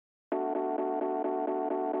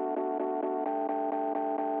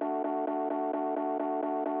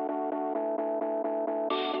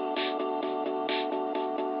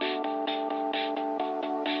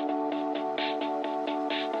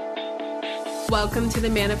Welcome to the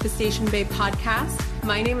Manifestation Babe podcast.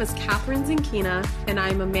 My name is Catherine Zinkina, and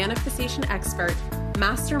I'm a manifestation expert,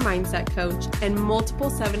 master mindset coach, and multiple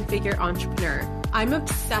seven-figure entrepreneur. I'm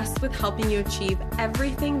obsessed with helping you achieve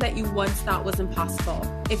everything that you once thought was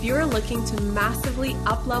impossible. If you're looking to massively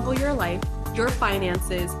up-level your life, your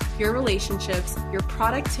finances, your relationships, your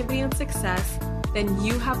productivity and success, then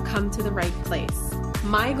you have come to the right place.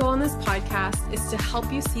 My goal in this podcast is to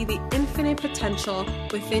help you see the infinite potential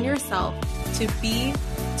within yourself to be,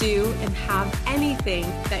 do, and have anything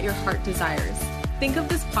that your heart desires. Think of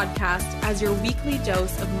this podcast as your weekly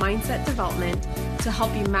dose of mindset development to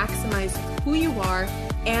help you maximize who you are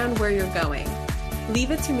and where you're going.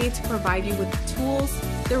 Leave it to me to provide you with the tools,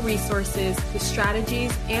 the resources, the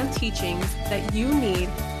strategies, and teachings that you need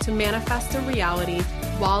to manifest a reality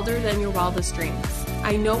wilder than your wildest dreams.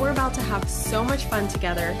 I know we're about to have so much fun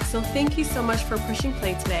together, so thank you so much for pushing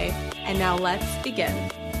play today. And now let's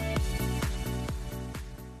begin.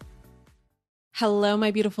 Hello, my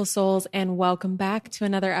beautiful souls, and welcome back to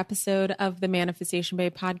another episode of the Manifestation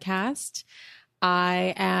Babe podcast.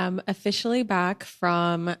 I am officially back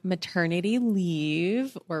from maternity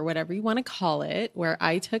leave, or whatever you want to call it, where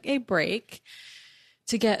I took a break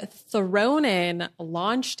to get thrown in,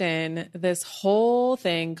 launched in this whole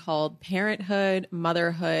thing called parenthood,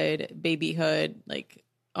 motherhood, babyhood. Like,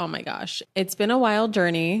 oh my gosh, it's been a wild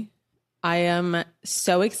journey. I am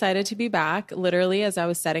so excited to be back. Literally, as I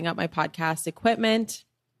was setting up my podcast equipment,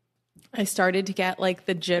 I started to get like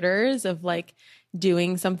the jitters of like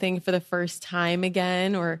doing something for the first time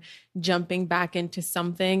again, or jumping back into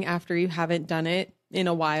something after you haven't done it in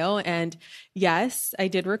a while. And yes, I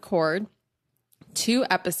did record 2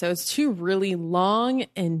 episodes, 2 really long,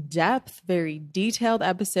 in-depth, very detailed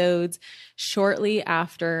episodes shortly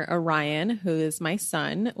after Orion, who is my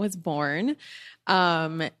son, was born.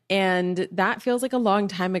 And that feels like a long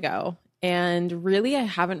time ago. And really, I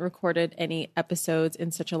haven't recorded any episodes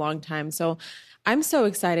in such a long time. So I'm so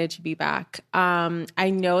excited to be back. I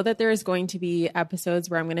know that there is going to be episodes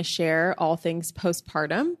where I'm going to share all things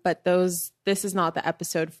postpartum, but this is not the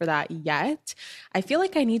episode for that yet. I feel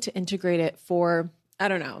like I need to integrate it for, I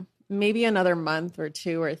don't know, maybe another month or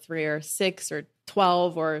 2 or 3 or 6 or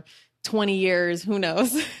 12 or 20 years. Who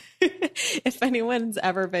knows? If anyone's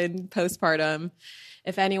ever been postpartum,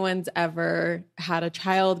 if anyone's ever had a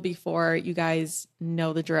child before, you guys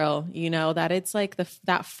know the drill. You know that it's like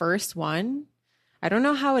that first one. I don't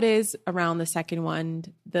know how it is around the second one,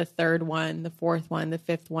 the third one, the fourth one, the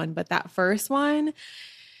fifth one, but that first one,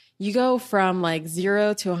 you go from like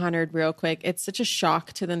 0 to 100 real quick. It's such a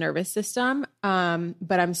shock to the nervous system.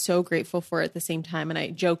 But I'm so grateful for it at the same time. And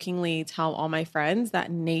I jokingly tell all my friends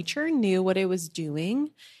that nature knew what it was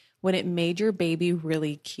doing when it made your baby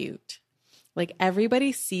really cute. Like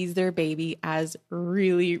everybody sees their baby as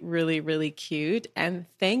really, really, really cute. And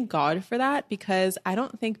thank God for that, because I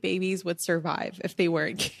don't think babies would survive if they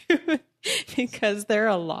weren't cute because they're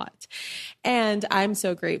a lot. And I'm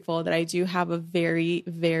so grateful that I do have a very,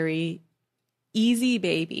 very easy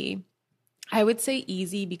baby. I would say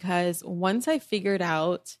easy because once I figured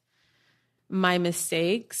out my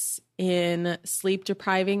mistakes in sleep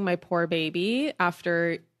depriving my poor baby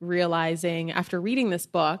after reading this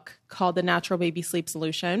book called The Natural Baby Sleep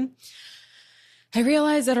Solution, I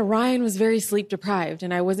realized that Orion was very sleep deprived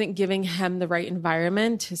and I wasn't giving him the right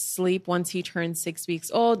environment to sleep once he turned 6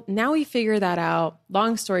 weeks old. Now we figure that out.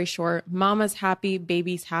 Long story short, mama's happy,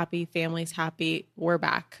 baby's happy, family's happy. We're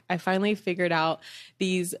back. I finally figured out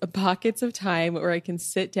these pockets of time where I can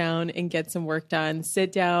sit down and get some work done,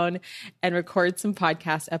 sit down and record some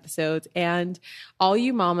podcast episodes. And all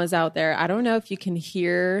you mamas out there, I don't know if you can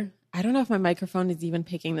hear, I don't know if my microphone is even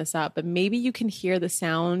picking this up, but maybe you can hear the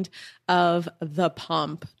sound of the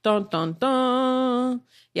pump. Dun, dun, dun.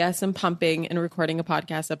 Yes, I'm pumping and recording a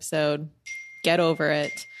podcast episode. Get over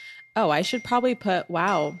it. Oh, I should probably put,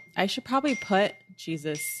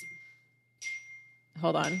 Jesus.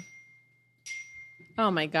 Hold on. Oh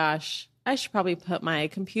my gosh. I should probably put my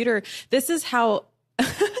computer. This is how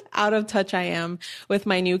out of touch I am with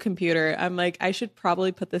my new computer. I'm like, I should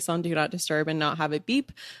probably put this on Do Not Disturb and not have it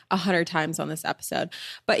beep 100 times on this episode.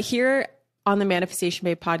 But here on the Manifestation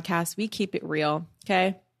Babe podcast, we keep it real.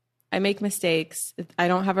 Okay. I make mistakes. I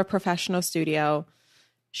don't have a professional studio.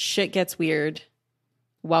 Shit gets weird.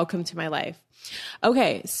 Welcome to my life.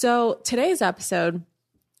 Okay. So today's episode,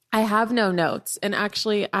 I have no notes. And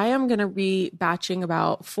actually, I am going to be batching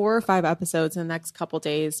about 4 or 5 episodes in the next couple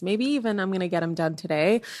days. Maybe even I'm going to get them done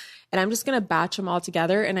today. And I'm just going to batch them all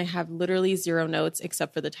together. And I have literally 0 notes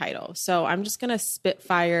except for the title. So I'm just going to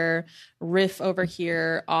spitfire, riff over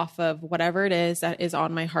here off of whatever it is that is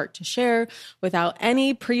on my heart to share without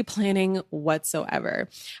any pre-planning whatsoever.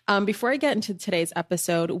 Before I get into today's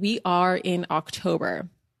episode, we are in October.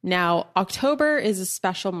 Now, October is a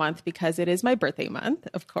special month because it is my birthday month,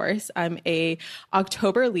 of course. I'm a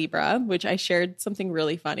October Libra, which I shared something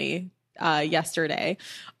really funny yesterday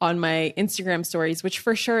on my Instagram stories, which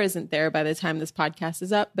for sure isn't there by the time this podcast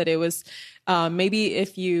is up. But it was maybe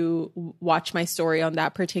if you watch my story on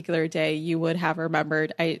that particular day, you would have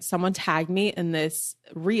remembered someone tagged me in this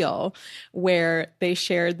reel where they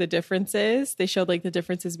shared the differences. They showed like the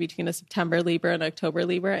differences between a September Libra and October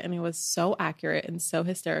Libra. And it was so accurate and so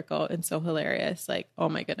hysterical and so hilarious. Like, oh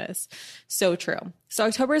my goodness. So true. So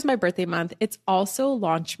October is my birthday month. It's also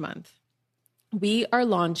launch month. We are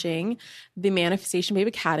launching the Manifestation Babe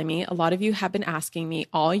Academy. A lot of you have been asking me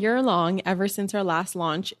all year long, ever since our last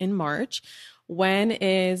launch in March, when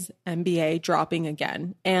is MBA dropping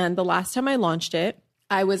again? And the last time I launched it,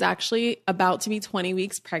 I was actually about to be 20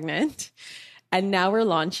 weeks pregnant. And now we're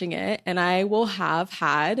launching it. And I will have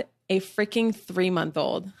had a freaking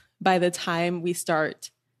 3-month-old by the time we start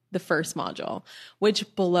the first module,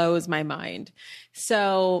 which blows my mind.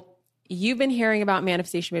 So you've been hearing about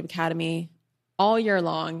Manifestation Babe Academy all year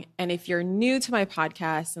long. And if you're new to my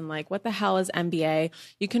podcast and like, what the hell is MBA?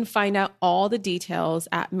 You can find out all the details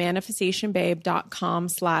at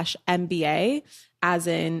manifestationbabe.com/MBA, as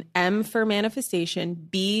in M for manifestation,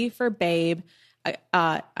 B for babe.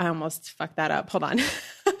 I almost fucked that up. Hold on.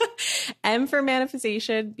 M for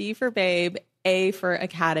manifestation, B for babe, A for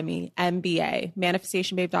academy, MBA,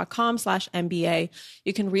 manifestationbabe.com/MBA.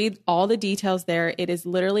 You can read all the details there. It is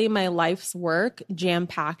literally my life's work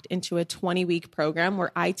jam-packed into a 20-week program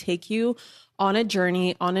where I take you on a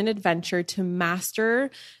journey, on an adventure to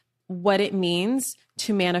master what it means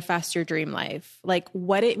to manifest your dream life, like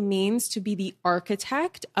what it means to be the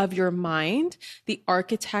architect of your mind, the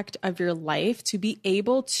architect of your life, to be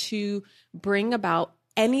able to bring about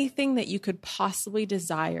anything that you could possibly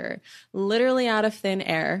desire, literally out of thin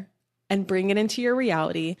air, and bring it into your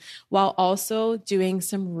reality while also doing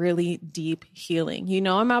some really deep healing. You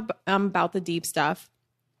know, I'm about the deep stuff.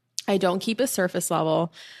 I don't keep a surface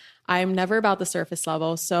level. I'm never about the surface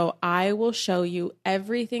level. So I will show you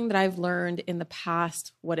everything that I've learned in the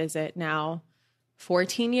past, what is it now,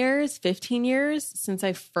 14 years, 15 years since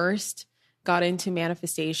I first got into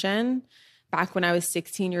manifestation back when I was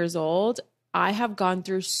 16 years old. I have gone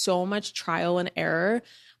through so much trial and error.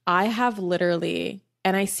 I have literally,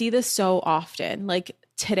 and I see this so often, like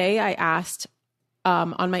today I asked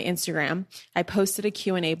on my Instagram, I posted a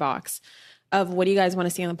Q&A box of what do you guys want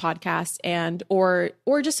to see on the podcast, and or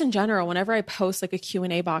just in general, whenever I post like a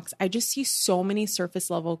Q&A box, I just see so many surface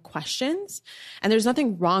level questions, and there's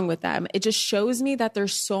nothing wrong with them. It just shows me that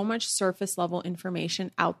there's so much surface level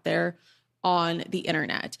information out there on the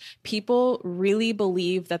internet. People really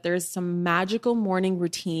believe that there's some magical morning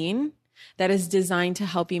routine that is designed to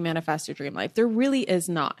help you manifest your dream life. There really is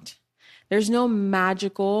not. There's no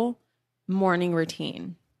magical morning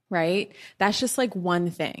routine, right? That's just like one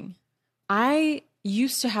thing. I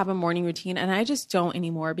used to have a morning routine and I just don't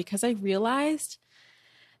anymore because I realized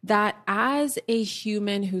that as a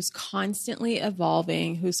human who's constantly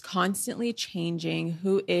evolving, who's constantly changing,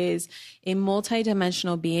 who is a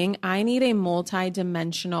multidimensional being, I need a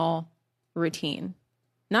multidimensional routine,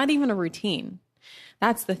 not even a routine.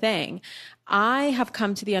 That's the thing. I have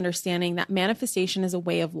come to the understanding that manifestation is a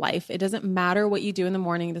way of life. It doesn't matter what you do in the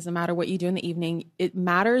morning. It doesn't matter what you do in the evening. It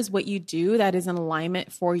matters what you do that is in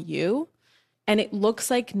alignment for you. And it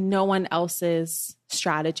looks like no one else's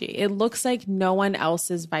strategy. It looks like no one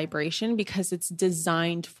else's vibration because it's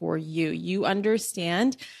designed for you. You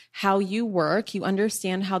understand how you work. You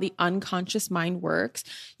understand how the unconscious mind works.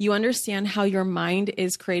 You understand how your mind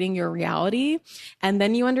is creating your reality. And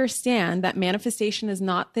then you understand that manifestation is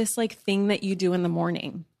not this like thing that you do in the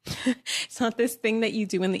morning. It's not this thing that you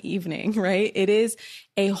do in the evening, right? It is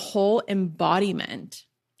a whole embodiment.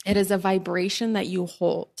 It is a vibration that you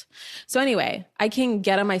hold. So anyway, I can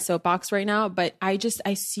get on my soapbox right now, but I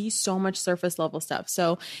see so much surface level stuff.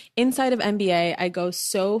 So inside of MBA, I go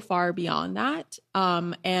so far beyond that.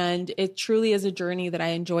 And it truly is a journey that I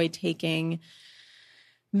enjoy taking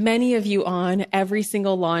many of you on every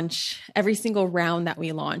single launch, every single round that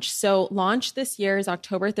we launch. So launch this year is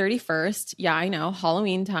October 31st. Yeah, I know,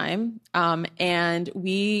 Halloween time. And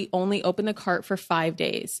we only open the cart for 5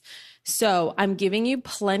 days. So I'm giving you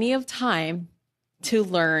plenty of time to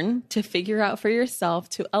learn, to figure out for yourself,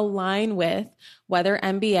 to align with whether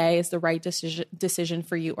MBA is the right decision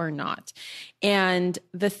for you or not. And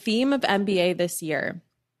the theme of MBA this year,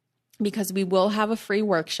 because we will have a free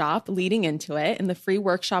workshop leading into it, and the free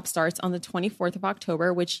workshop starts on the 24th of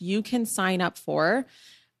October, which you can sign up for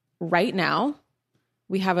right now.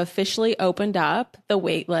 We have officially opened up the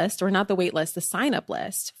wait list, or not the wait list, the sign up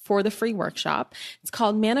list for the free workshop. It's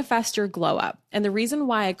called Manifest Your Glow Up. And the reason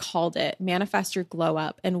why I called it Manifest Your Glow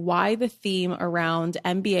Up, and why the theme around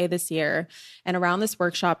MBA this year and around this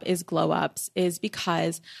workshop is glow ups, is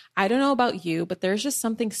because I don't know about you, but there's just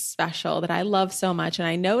something special that I love so much. And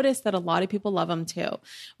I notice that a lot of people love them too.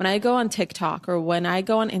 When I go on TikTok or when I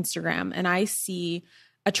go on Instagram and I see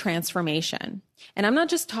a transformation. And I'm not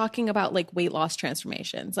just talking about like weight loss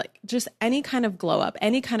transformations, like just any kind of glow up,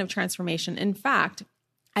 any kind of transformation. In fact,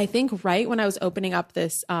 I think right when I was opening up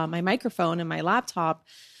this, my microphone and my laptop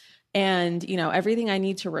and, everything I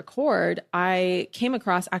need to record, I came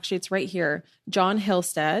across, actually, it's right here, John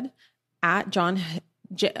Hillstead at John,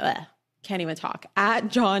 can't even talk, at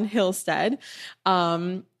John Hillstead,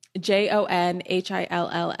 JONHILLSTEAD,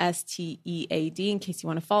 in case you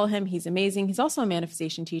want to follow him. He's amazing. He's also a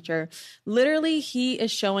manifestation teacher. Literally, he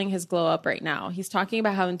is showing his glow up right now. He's talking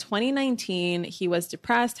about how in 2019, he was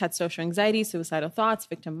depressed, had social anxiety, suicidal thoughts,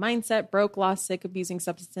 victim mindset, broke, lost, sick, abusing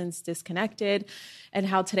substance, disconnected, and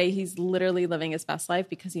how today he's literally living his best life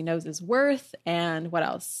because he knows his worth. And what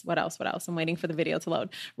else? I'm waiting for the video to load.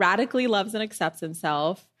 Radically loves and accepts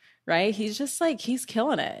himself. Right? He's just like, he's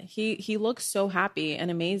killing it. He looks so happy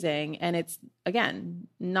and amazing. And it's, again,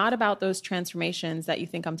 not about those transformations that you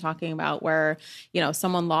think I'm talking about where,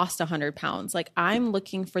 someone lost 100 pounds. Like, I'm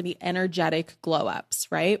looking for the energetic glow ups,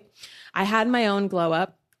 right? I had my own glow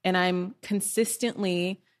up, and I'm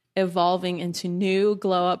consistently evolving into new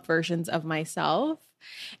glow up versions of myself.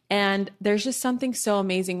 And there's just something so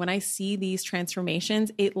amazing when I see these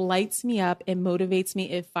transformations. It lights me up. It motivates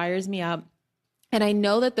me. It fires me up. And I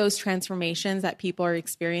know that those transformations that people are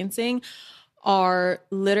experiencing are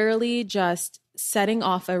literally just setting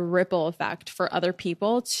off a ripple effect for other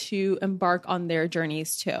people to embark on their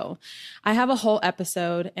journeys too. I have a whole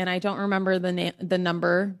episode, and I don't remember the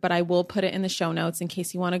number, but I will put it in the show notes in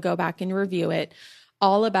case you want to go back and review it,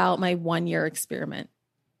 all about my 1-year experiment.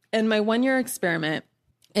 And my 1-year experiment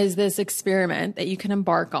is this experiment that you can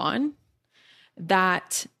embark on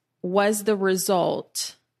that was the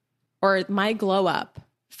result, or my glow up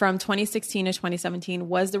from 2016 to 2017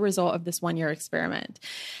 was the result of this 1-year experiment.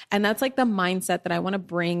 And that's like the mindset that I want to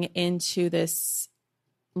bring into this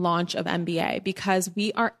launch of MBA, because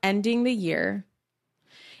we are ending the year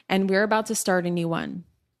and we're about to start a new one.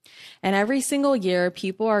 And every single year,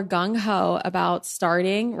 people are gung-ho about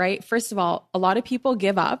starting, right? First of all, a lot of people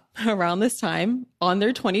give up around this time on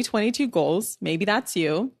their 2022 goals. Maybe that's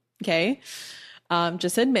you, okay?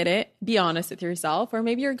 Just admit it, be honest with yourself, or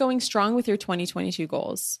maybe you're going strong with your 2022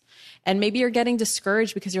 goals. And maybe you're getting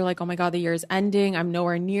discouraged because you're like, oh my God, the year is ending. I'm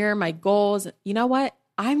nowhere near my goals. You know what?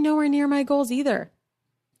 I'm nowhere near my goals either.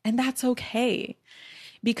 And that's okay.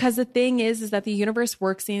 Because the thing is that the universe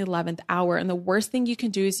works in the 11th hour. And the worst thing you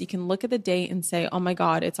can do is you can look at the date and say, oh my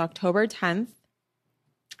God, it's October 10th.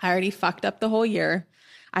 I already fucked up the whole year.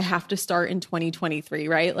 I have to start in 2023,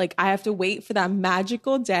 right? Like, I have to wait for that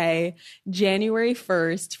magical day, January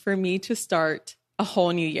 1st, for me to start a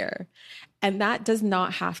whole new year. And that does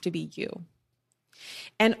not have to be you.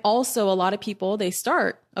 And also, a lot of people, they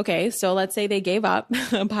start, okay, so let's say they gave up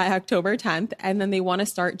by October 10th, and then they want to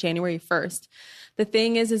start January 1st. The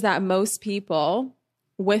thing is that most people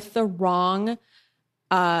with the wrong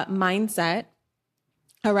mindset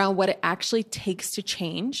around what it actually takes to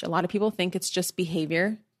change. A lot of people think it's just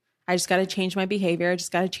behavior. I just got to change my behavior. I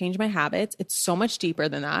just got to change my habits. It's so much deeper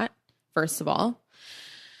than that, first of all.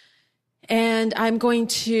 And I'm going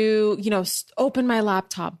to, open my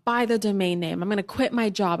laptop, buy the domain name. I'm going to quit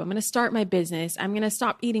my job. I'm going to start my business. I'm going to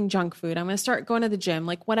stop eating junk food. I'm going to start going to the gym,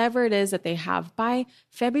 like whatever it is that they have by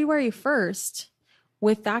February 1st.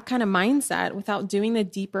 With that kind of mindset, without doing the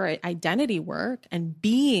deeper identity work and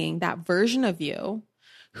being that version of you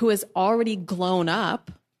who has already grown up,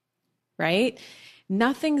 right?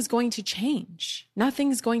 Nothing's going to change.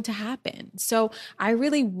 Nothing's going to happen. So I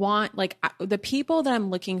really want, the people that I'm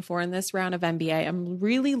looking for in this round of MBA, I'm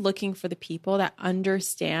really looking for the people that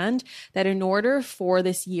understand that in order for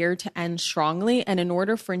this year to end strongly and in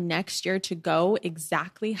order for next year to go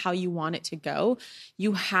exactly how you want it to go,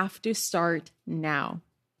 you have to start now.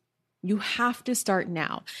 You have to start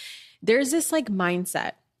now. There's this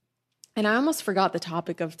mindset. And I almost forgot the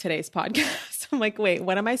topic of today's podcast. I'm like, wait,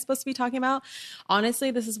 what am I supposed to be talking about?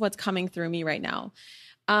 Honestly, this is what's coming through me right now.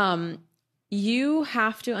 you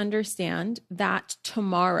have to understand that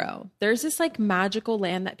tomorrow, there's this like magical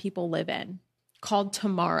land that people live in called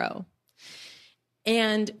tomorrow.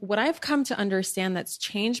 And what I've come to understand that's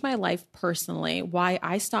changed my life personally, why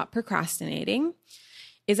I stopped procrastinating,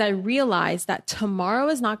 is I realized that tomorrow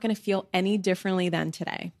is not going to feel any differently than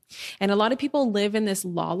today. And a lot of people live in this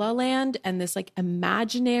la la land and this like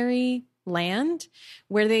imaginary land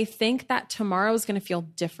where they think that tomorrow is going to feel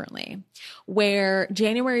differently, where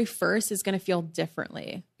January 1st is going to feel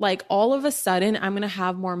differently. Like all of a sudden, I'm going to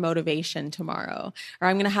have more motivation tomorrow, or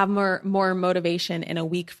I'm going to have more motivation in a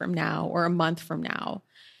week from now or a month from now.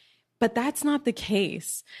 But that's not the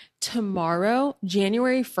case. Tomorrow,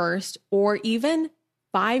 January 1st, or even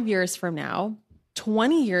 5 years from now,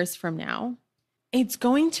 20 years from now, it's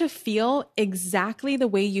going to feel exactly the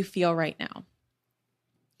way you feel right now.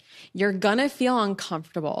 You're going to feel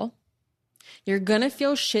uncomfortable. You're going to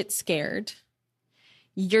feel shit scared.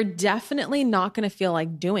 You're definitely not going to feel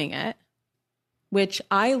like doing it, which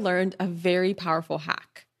I learned a very powerful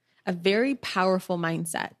hack, a very powerful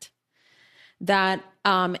mindset that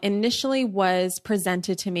initially was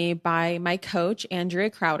presented to me by my coach, Andrea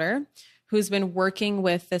Crowder, who's been working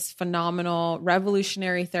with this phenomenal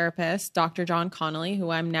revolutionary therapist, Dr. John Connolly, who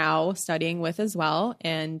I'm now studying with as well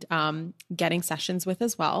and getting sessions with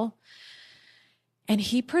as well. And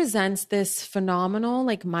he presents this phenomenal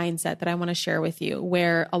like mindset that I want to share with you,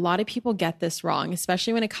 where a lot of people get this wrong,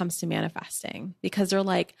 especially when it comes to manifesting, because they're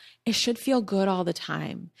like, it should feel good all the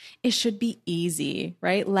time. It should be easy,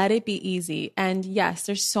 right? Let it be easy. And yes,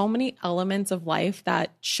 there's so many elements of life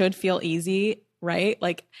that should feel easy, right?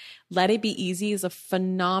 Like let it be easy is a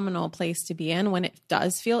phenomenal place to be in when it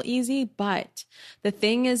does feel easy. But the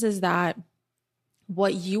thing is that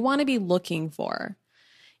what you want to be looking for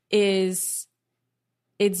is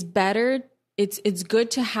it's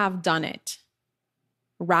good to have done it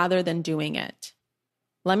rather than doing it.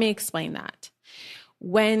 Let me explain that.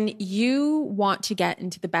 When you want to get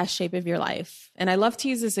into the best shape of your life, and I love to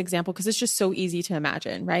use this example because it's just so easy to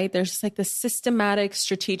imagine, right? There's just like this systematic,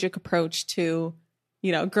 strategic approach to,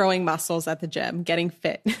 growing muscles at the gym, getting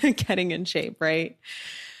fit, getting in shape, right?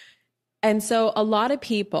 And so a lot of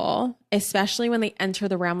people, especially when they enter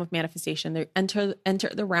the realm of manifestation, they enter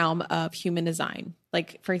the realm of human design.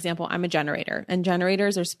 Like, for example, I'm a generator, and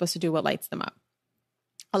generators are supposed to do what lights them up.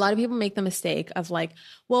 A lot of people make the mistake of like,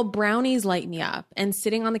 well, brownies light me up, and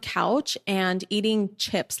sitting on the couch and eating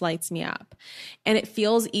chips lights me up. And it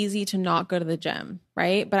feels easy to not go to the gym,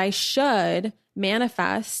 right? But I should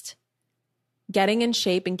manifest getting in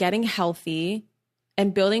shape and getting healthy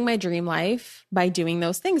and building my dream life by doing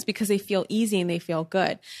those things because they feel easy and they feel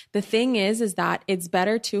good. The thing is that it's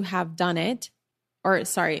better to have done it, or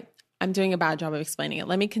sorry, I'm doing a bad job of explaining it.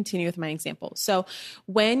 Let me continue with my example. So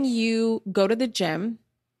when you go to the gym,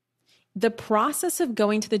 the process of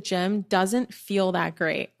going to the gym doesn't feel that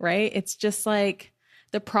great, right? It's just like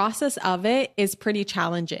the process of it is pretty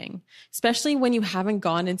challenging, especially when you haven't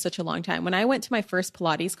gone in such a long time. When I went to my first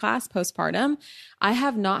Pilates class postpartum, I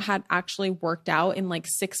have not had actually worked out in like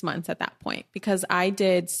 6 months at that point because I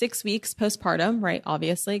did 6 weeks postpartum, right?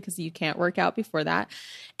 Obviously, because you can't work out before that.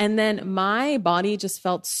 And then my body just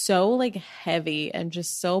felt so like heavy and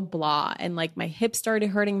just so blah. And like my hips started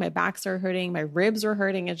hurting, my back started hurting, my ribs were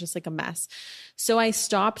hurting. It's just like a mess. So I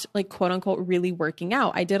stopped like quote unquote really working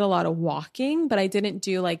out. I did a lot of walking, but I didn't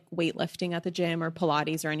do like weightlifting at the gym or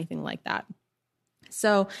Pilates or anything like that.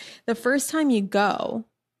 So the first time you go,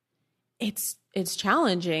 it's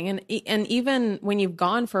challenging. And even when you've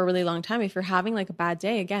gone for a really long time, if you're having like a bad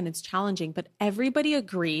day, again, it's challenging, but everybody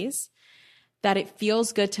agrees that it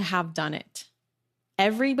feels good to have done it.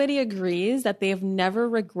 Everybody agrees that they have never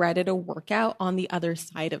regretted a workout on the other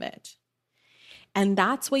side of it. And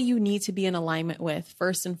that's what you need to be in alignment with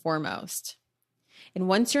first and foremost. And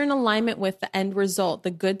once you're in alignment with the end result,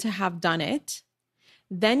 the good to have done it,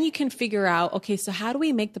 then you can figure out, okay, so how do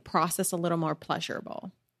we make the process a little more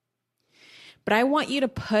pleasurable? But I want you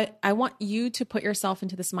to put yourself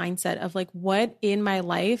into this mindset of like, what in my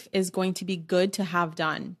life is going to be good to have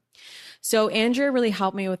done? So Andrea really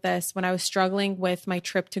helped me with this when I was struggling with my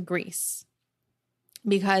trip to Greece,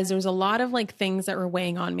 because there was a lot of like things that were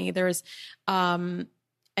weighing on me. There's, and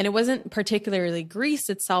it wasn't particularly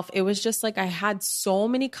Greece itself. It was just like I had so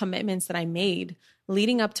many commitments that I made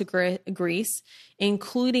leading up to Greece,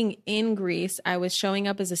 including in Greece. I was showing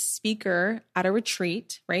up as a speaker at a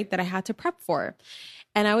retreat, right, that I had to prep for.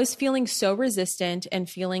 And I was feeling so resistant and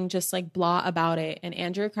feeling just like blah about it. And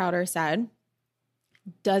Andrea Crowder said,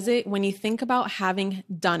 when you think about having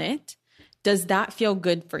done it, does that feel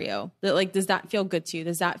good for you? Does that feel good to you?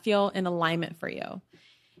 Does that feel in alignment for you?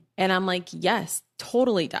 And I'm like, yes,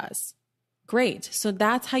 totally does. Great. So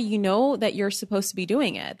that's how you know that you're supposed to be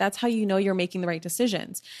doing it. That's how you know you're making the right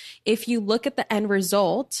decisions. If you look at the end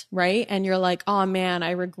result, right, and you're like, oh man,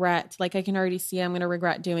 I regret, like I can already see I'm going to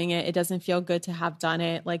regret doing it. It doesn't feel good to have done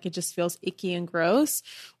it. Like it just feels icky and gross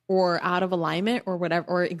or out of alignment or whatever,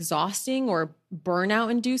 or exhausting or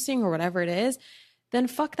burnout inducing or whatever it is, then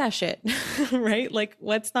fuck that shit, right? Like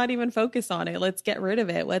let's not even focus on it. Let's get rid of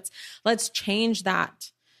it. Let's change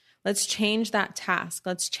that. Let's change that task.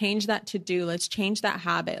 Let's change that to-do. Let's change that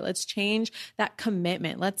habit. Let's change that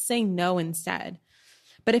commitment. Let's say no instead.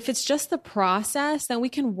 But if it's just the process, then we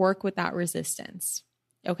can work with that resistance.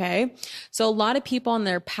 Okay. So a lot of people on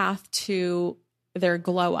their path to their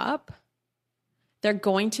glow up, they're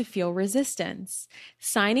going to feel resistance.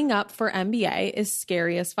 Signing up for MBA is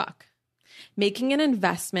scary as fuck. Making an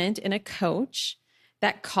investment in a coach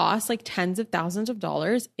that costs like tens of thousands of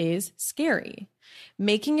dollars is scary.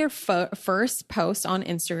 Making your first post on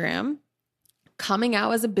Instagram, coming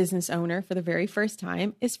out as a business owner for the very first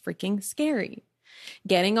time is freaking scary.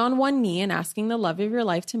 Getting on one knee and asking the love of your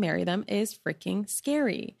life to marry them is freaking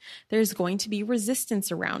scary. There's going to be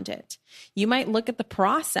resistance around it. You might look at the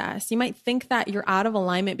process. You might think that you're out of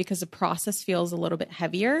alignment because the process feels a little bit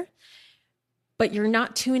heavier, but you're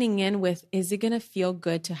not tuning in with, is it going to feel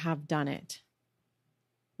good to have done it?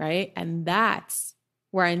 Right? And that's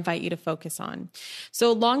where I invite you to focus on.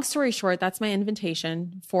 So long story short, that's my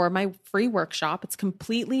invitation for my free workshop. It's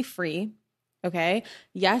completely free. Okay.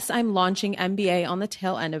 Yes, I'm launching MBA on the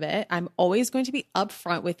tail end of it. I'm always going to be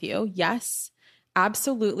upfront with you. Yes,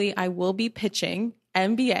 absolutely. I will be pitching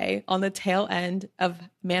MBA on the tail end of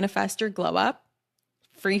Manifest Your Glow Up,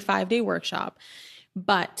 free 5-day workshop.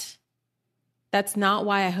 But that's not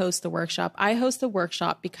why I host the workshop. I host the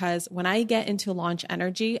workshop because when I get into launch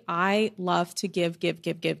energy, I love to give.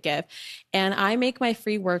 And I make my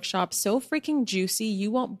free workshop so freaking juicy, you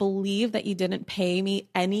won't believe that you didn't pay me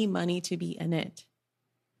any money to be in it.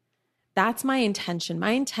 That's my intention.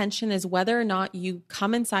 My intention is whether or not you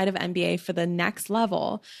come inside of MBA for the next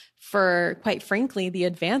level, for quite frankly, the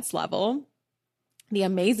advanced level, the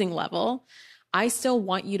amazing level, I still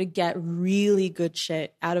want you to get really good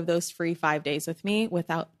shit out of those free 5 days with me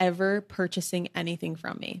without ever purchasing anything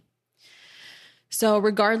from me. So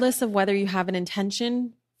regardless of whether you have an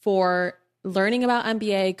intention for learning about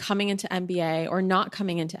MBA, coming into MBA, or not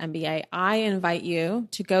coming into MBA, I invite you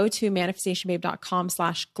to go to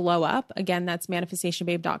manifestationbabe.com/glow-up. Again, that's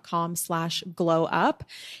manifestationbabe.com/glow-up.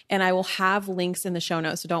 And I will have links in the show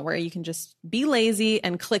notes. So don't worry, you can just be lazy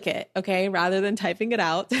and click it, okay? Rather than typing it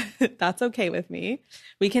out. That's okay with me.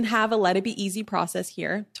 We can have a let it be easy process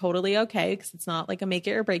here. Totally okay, because it's not like a make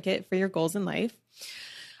it or break it for your goals in life.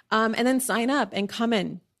 And then sign up and come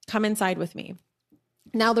inside with me.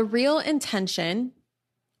 Now, the real intention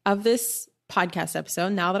of this podcast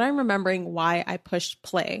episode, now that I'm remembering why I pushed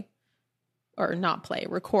play, or not play,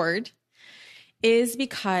 record, is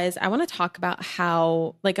because I want to talk about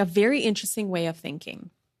how, like, a very interesting way of thinking.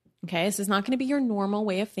 Okay, this is not going to be your normal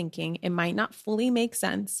way of thinking. It might not fully make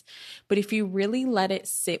sense, but if you really let it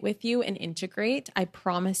sit with you and integrate, I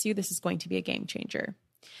promise you this is going to be a game changer.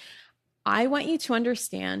 I want you to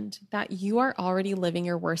understand that you are already living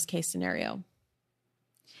your worst case scenario.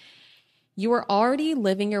 You are already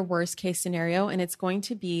living your worst case scenario, and it's going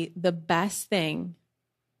to be the best thing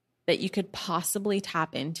that you could possibly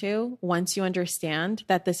tap into once you understand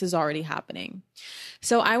that this is already happening.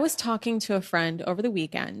 So I was talking to a friend over the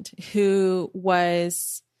weekend who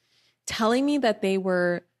was telling me that they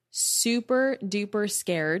were super duper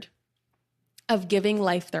scared of giving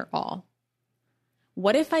life their all.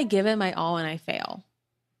 What if I give it my all and I fail?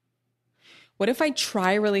 What if I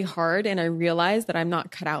try really hard and I realize that I'm not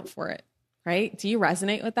cut out for it? Right? Do you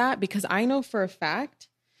resonate with that? Because I know for a fact,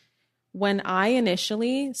 when I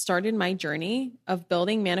initially started my journey of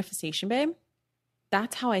building Manifestation Babe,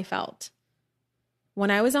 that's how I felt. When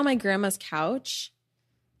I was on my grandma's couch,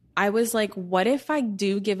 I was like, what if I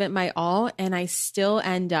do give it my all and I still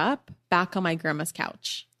end up back on my grandma's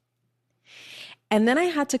couch? And then I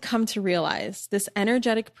had to come to realize this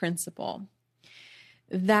energetic principle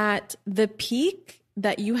that the peak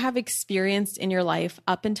that you have experienced in your life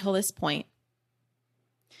up until this point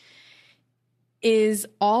is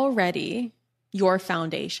already your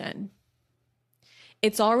foundation.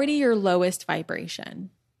 It's already your lowest vibration.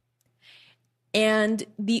 And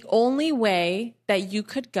the only way that you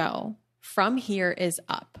could go from here is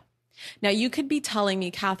up. Now, you could be telling me,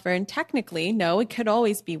 Catherine, technically, no, it could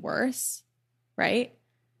always be worse, right?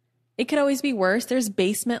 It could always be worse. There's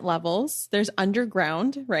basement levels. There's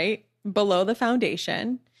underground, right? Below the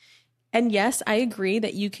foundation. And yes, I agree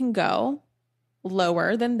that you can go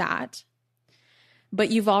lower than that. but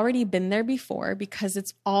you've already been there before because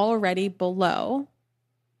it's already below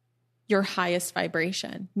your highest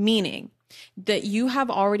vibration, meaning that you have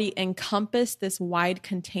already encompassed this wide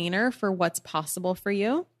container for what's possible for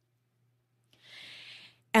you.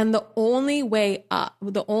 And the only way up,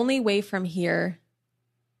 the only way from here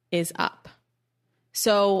is up.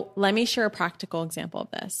 So let me share a practical example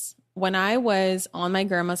of this. When I was on my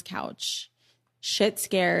grandma's couch, shit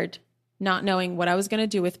scared, not knowing what I was going to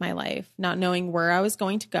do with my life, not knowing where I was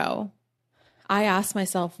going to go, I asked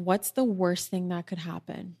myself, what's the worst thing that could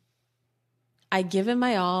happen? I give it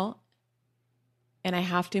my all and I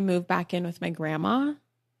have to move back in with my grandma.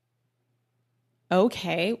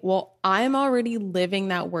 Okay, well, I'm already living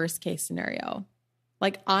that worst case scenario.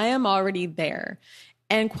 Like I am already there.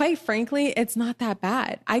 And quite frankly, it's not that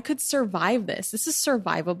bad. I could survive this. This is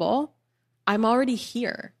survivable. I'm already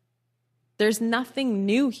here. There's nothing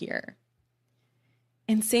new here.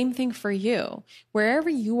 And same thing for you. Wherever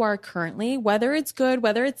you are currently, whether it's good,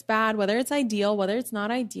 whether it's bad, whether it's ideal, whether it's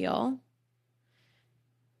not ideal,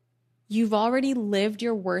 you've already lived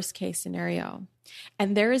your worst case scenario.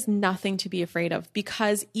 And there is nothing to be afraid of,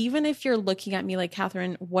 because even if you're looking at me like,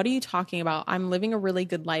 Catherine, what are you talking about? I'm living a really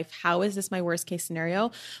good life. How is this my worst case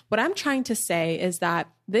scenario? What I'm trying to say is that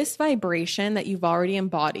this vibration that you've already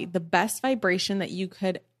embodied, the best vibration that you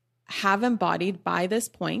could have embodied by this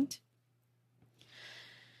point,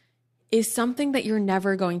 is something that you're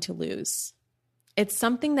never going to lose. It's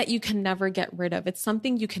something that you can never get rid of. It's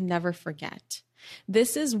something you can never forget.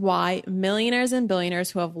 This is why millionaires and billionaires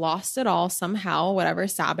who have lost it all somehow, whatever,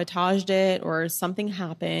 sabotaged it or something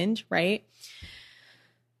happened, right?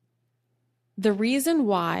 The reason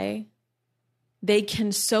why they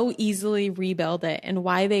can so easily rebuild it and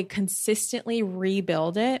why they consistently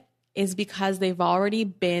rebuild it is because they've already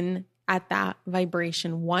been at that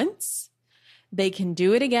vibration once. They can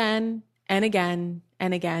do it again and again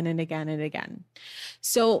and again and again and again.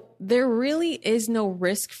 So there really is no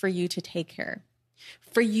risk for you to take here.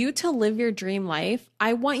 For you to live your dream life,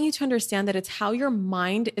 I want you to understand that it's how your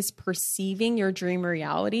mind is perceiving your dream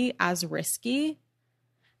reality as risky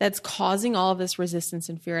that's causing all of this resistance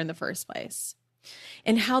and fear in the first place.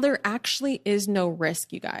 And how there actually is no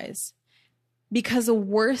risk, you guys. Because the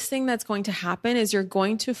worst thing that's going to happen is you're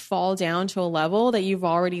going to fall down to a level that you've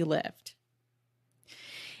already lived.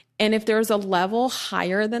 And if there's a level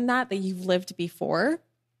higher than that you've lived before,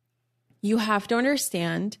 you have to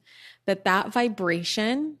understand that that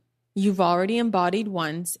vibration you've already embodied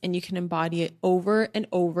once, and you can embody it over and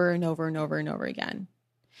over and over and over and over again.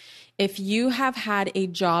 If you have had a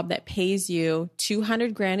job that pays you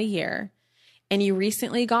 200 grand a year and you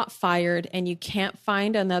recently got fired and you can't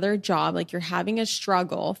find another job, like you're having a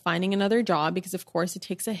struggle finding another job because of course it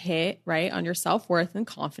takes a hit, right, on your self-worth and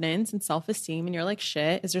confidence and self-esteem. And you're like,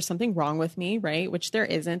 shit, is there something wrong with me, right? Which there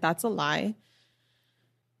isn't. That's a lie.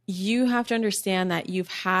 You have to understand that you've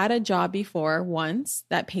had a job before once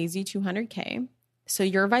that pays you 200K. So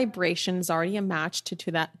your vibration is already a match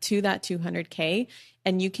to that 200K,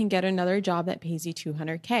 and you can get another job that pays you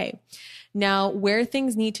 200K. Now, where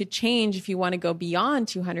things need to change if you want to go beyond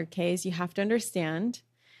 200K is you have to understand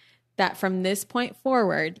that from this point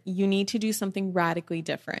forward, you need to do something radically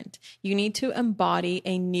different. You need to embody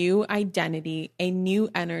a new identity, a new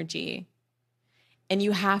energy, and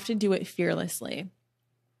you have to do it fearlessly.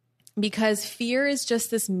 Because fear is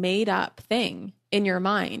just this made up thing in your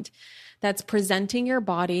mind that's presenting your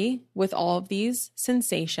body with all of these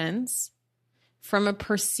sensations from a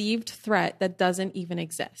perceived threat that doesn't even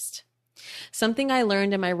exist. Something I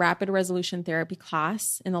learned in my rapid resolution therapy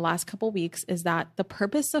class in the last couple of weeks is that the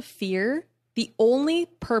purpose of fear, the only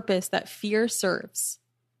purpose that fear serves,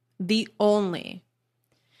 the only,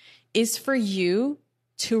 is for you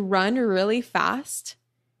to run really fast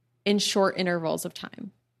in short intervals of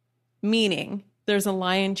time. Meaning, there's a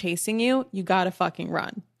lion chasing you, you gotta fucking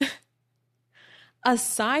run.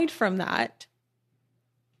 Aside from that,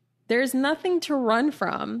 there's nothing to run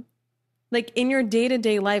from. Like in your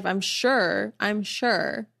day-to-day life, I'm sure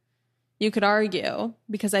you could argue,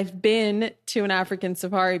 because I've been to an African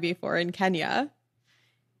safari before in Kenya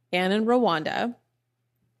and in Rwanda,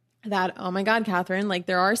 that, oh my God, Catherine, like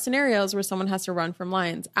there are scenarios where someone has to run from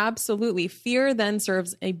lions. Absolutely. Fear then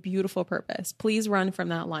serves a beautiful purpose. Please run from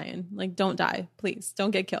that lion. Like don't die. Please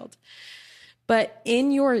don't get killed. But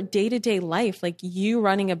in your day-to-day life, like you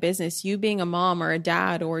running a business, you being a mom or a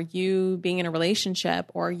dad, or you being in a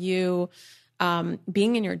relationship, or you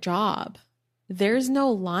being in your job, there's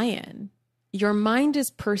no lion. Your mind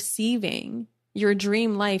is perceiving your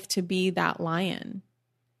dream life to be that lion.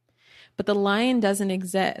 But the lion doesn't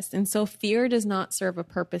exist. And so fear does not serve a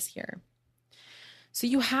purpose here. So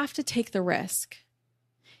you have to take the risk.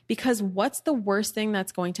 Because what's the worst thing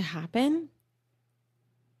that's going to happen?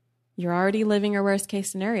 You're already living your worst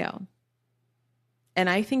case scenario. And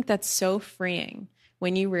I think that's so freeing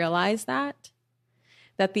when you realize that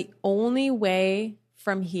the only way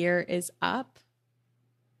from here is up,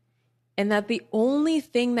 and that the only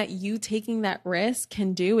thing that you taking that risk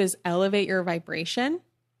can do is elevate your vibration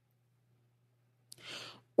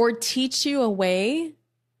or teach you a way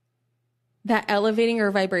that elevating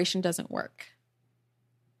your vibration doesn't work.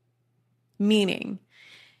 Meaning,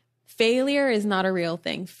 failure is not a real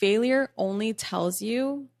thing. Failure only tells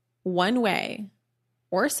you one way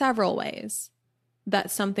or several ways that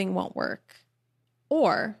something won't work.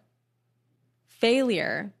 Or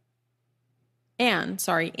failure and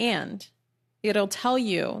it'll tell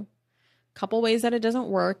you a couple ways that it doesn't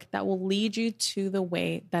work that will lead you to the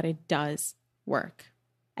way that it does work.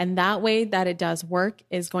 And that way that it does work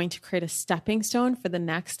is going to create a stepping stone for the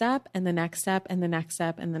next step and the next step and the next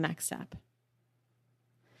step and the next step.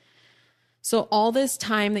 So all this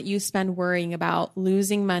time that you spend worrying about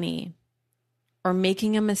losing money or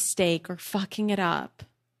making a mistake or fucking it up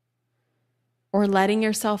or letting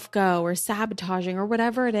yourself go or sabotaging or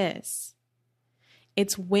whatever it is,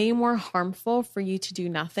 it's way more harmful for you to do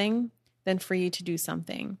nothing than for you to do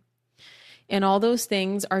something. And all those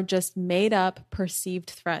things are just made up perceived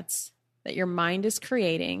threats that your mind is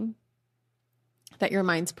creating, that your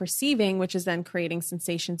mind's perceiving, which is then creating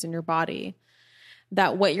sensations in your body.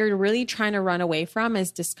 That what you're really trying to run away from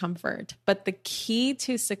is discomfort. But the key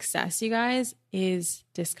to success, you guys, is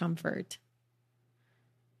discomfort.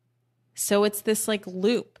 So it's this like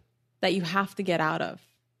loop that you have to get out of.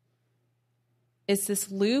 It's this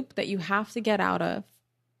loop that you have to get out of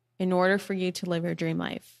in order for you to live your dream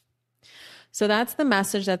life. So that's the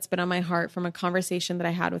message that's been on my heart from a conversation that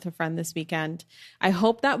I had with a friend this weekend. I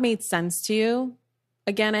hope that made sense to you.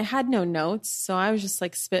 Again, I had no notes, so I was just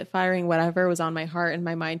like spitfiring whatever was on my heart and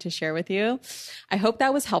my mind to share with you. I hope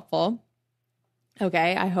that was helpful.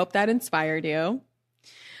 Okay, I hope that inspired you.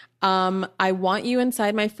 I want you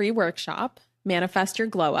inside my free workshop, Manifest Your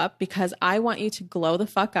Glow Up, because I want you to glow the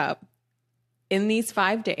fuck up in these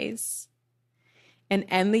 5 days and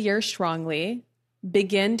end the year strongly,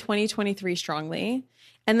 begin 2023 strongly.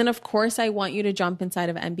 And then, of course, I want you to jump inside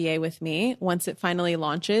of MBA with me once it finally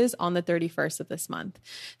launches on the 31st of this month.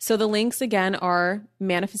 So the links again are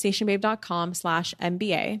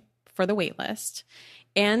manifestationbabe.com/MBA for the waitlist.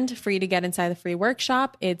 And for you to get inside the free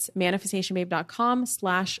workshop, it's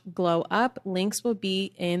manifestationbabe.com/glow-up. Links will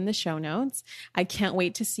be in the show notes. I can't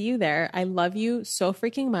wait to see you there. I love you so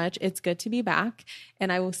freaking much. It's good to be back.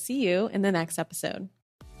 And I will see you in the next episode.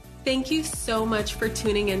 Thank you so much for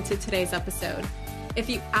tuning into today's episode. If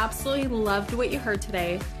you absolutely loved what you heard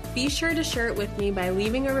today, be sure to share it with me by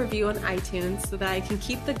leaving a review on iTunes so that I can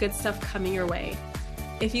keep the good stuff coming your way.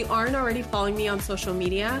 If you aren't already following me on social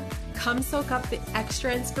media, come soak up the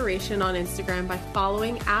extra inspiration on Instagram by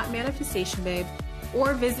following @ManifestationBabe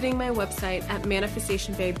or visiting my website at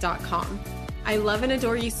manifestationbabe.com. I love and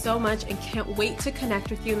adore you so much and can't wait to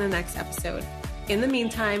connect with you in the next episode. In the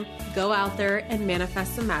meantime, go out there and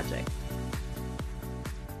manifest some magic.